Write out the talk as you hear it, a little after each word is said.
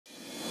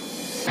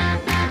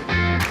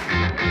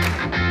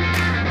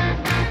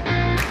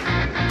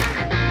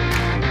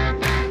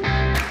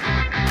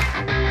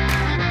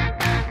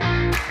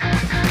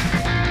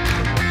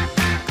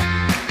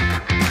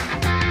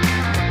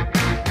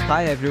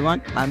Hi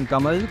everyone, I'm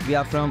Kamal. We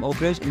are from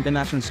Oakridge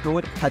International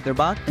Store,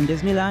 Hyderabad. In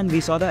Disneyland, we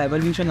saw the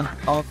evolution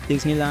of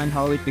Disneyland,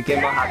 how it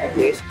became a happy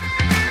place.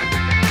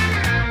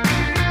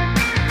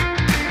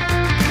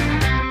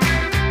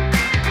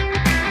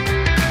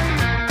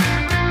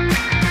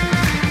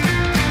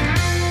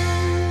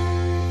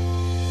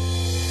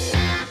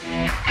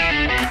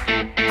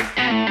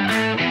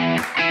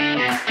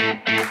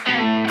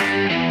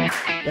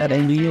 At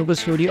in the yoga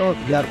studio,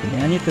 we had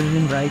many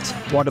children rides,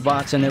 water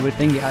baths and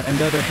everything. We had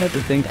entered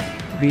everything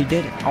we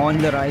did on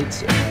the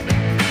rides.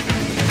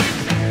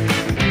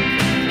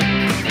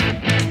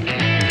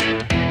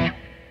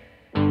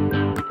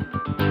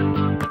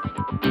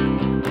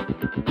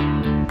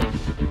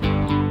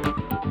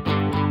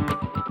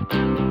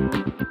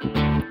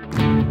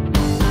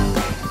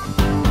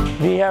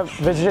 We have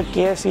visited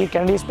KSC,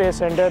 Kennedy Space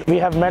Center. We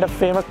have met a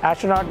famous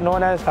astronaut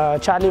known as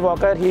Charlie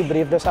Walker. He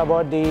briefed us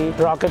about the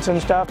rockets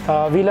and stuff.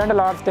 We learned a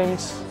lot of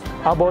things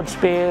about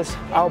space,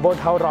 about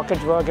how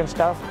rockets work and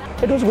stuff.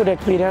 It was a good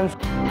experience.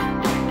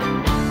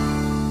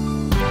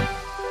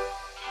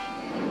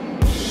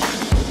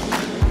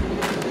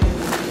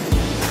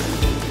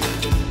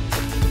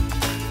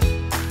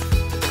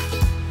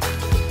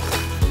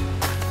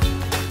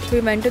 We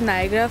went to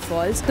Niagara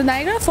Falls. The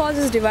Niagara Falls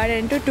is divided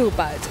into two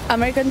parts,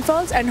 American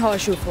Falls and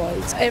Horseshoe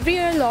Falls. Every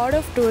year a lot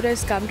of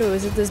tourists come to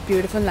visit this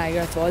beautiful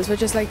Niagara Falls,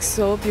 which is like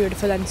so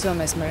beautiful and so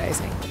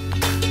mesmerizing.